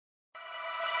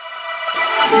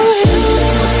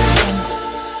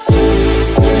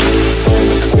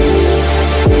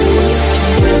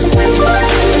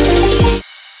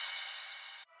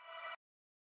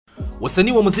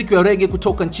Wasanii wa muziki wa reggae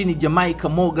kutoka nchini Jamaica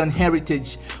Morgan Heritage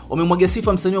wamemwagia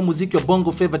sifa msanii wa muziki wa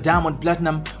Bongo Flava Diamond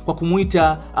Platinum kwa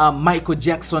kumuita Michael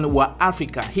Jackson wa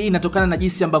Afrika. Hii inatokana na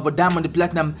jinsi ambavyo Diamond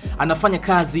Platinum anafanya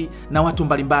kazi na watu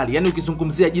mbalimbali. Yaani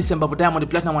ukizungumzia jinsi ambavyo Diamond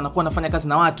Platinum anakuwa anafanya kazi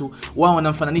na watu, wao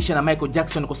wanamfananisha na Michael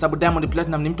Jackson kwa sababu Diamond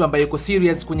Platinum ni mtu ambaye yuko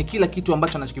serious kwenye kila kitu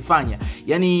ambacho anachokifanya.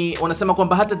 Yaani wanasema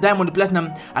kwamba hata Diamond Platinum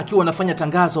akiwa anafanya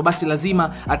tangazo basi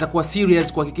lazima atakuwa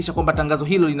serious kuhakikisha kwamba tangazo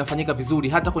hilo linafanyika vizuri,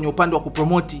 hata kwenye upande wa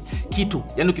kupromote kitu.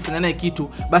 Yaani ukifanya naye kitu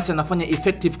basi anafanya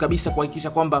effective kabisa kuhakikisha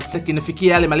kwamba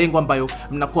kinafikia yale malengo ambayo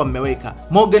mnakuwa mmeweka.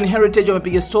 Morgan Heritage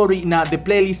wamepiga story na the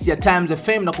playlist ya Times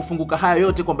FM na kufunguka haya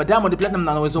yote kwamba Diamond Platinum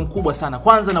ana uwezo mkubwa sana.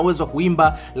 Kwanza ana uwezo wa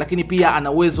kuimba, lakini pia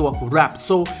ana uwezo wa kurap.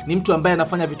 So ni mtu ambaye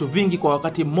anafanya vitu vingi kwa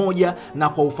wakati mmoja na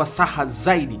kwa ufasaha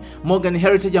zaidi. Morgan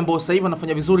Heritage ambao sasa hivi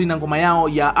wanafanya vizuri na ngoma yao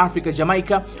ya Africa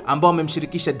Jamaica ambao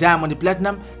wamemshirikisha Diamond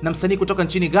Platinum na msanii kutoka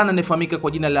nchini Ghana anayefahamika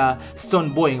kwa jina la Stone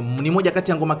Boy. Ni moja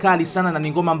kati ya ngoma kali sana na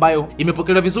ni ngoma ambayo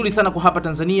imepokelewa vizuri sana kwa hapa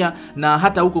Tanzania na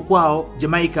hata huko kwao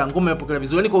Jamaica ngoma imepokelewa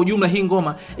vizuri. Yaani kwa ujumla hii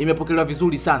ngoma imepokelewa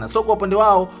vizuri sana. So kwa upande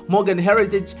wao Morgan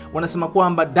Heritage wanasema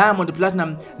kwamba Diamond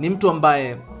Platinum ni mtu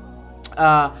ambaye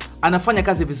anafanya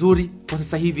kazi vizuri kwa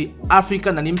sasa hivi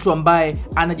Afrika na ni mtu ambaye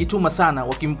anajituma sana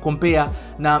wakimkompea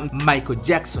na Michael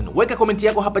Jackson. Weka komenti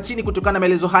yako hapa chini kutokana na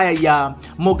maelezo haya ya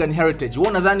Morgan Heritage. Wewe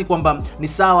unadhani kwamba ni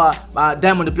sawa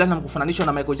Diamond Platinum kufananishwa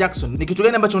na Michael Jackson? Ni kitu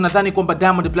gani ambacho unadhani kwamba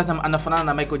Diamond Platinum anafanana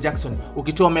na Michael Jackson?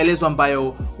 Ukitoa maelezo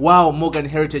ambayo wao Morgan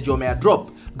Heritage wameyadrop.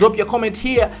 Drop your comment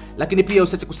here, lakini pia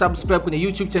usiache kusubscribe kwenye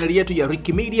YouTube channel yetu ya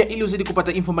Ricky Media ili uzidi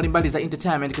kupata info mbalimbali za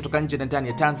entertainment kutoka nje na ndani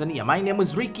ya Tanzania. My name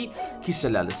is Ricky,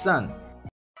 kila.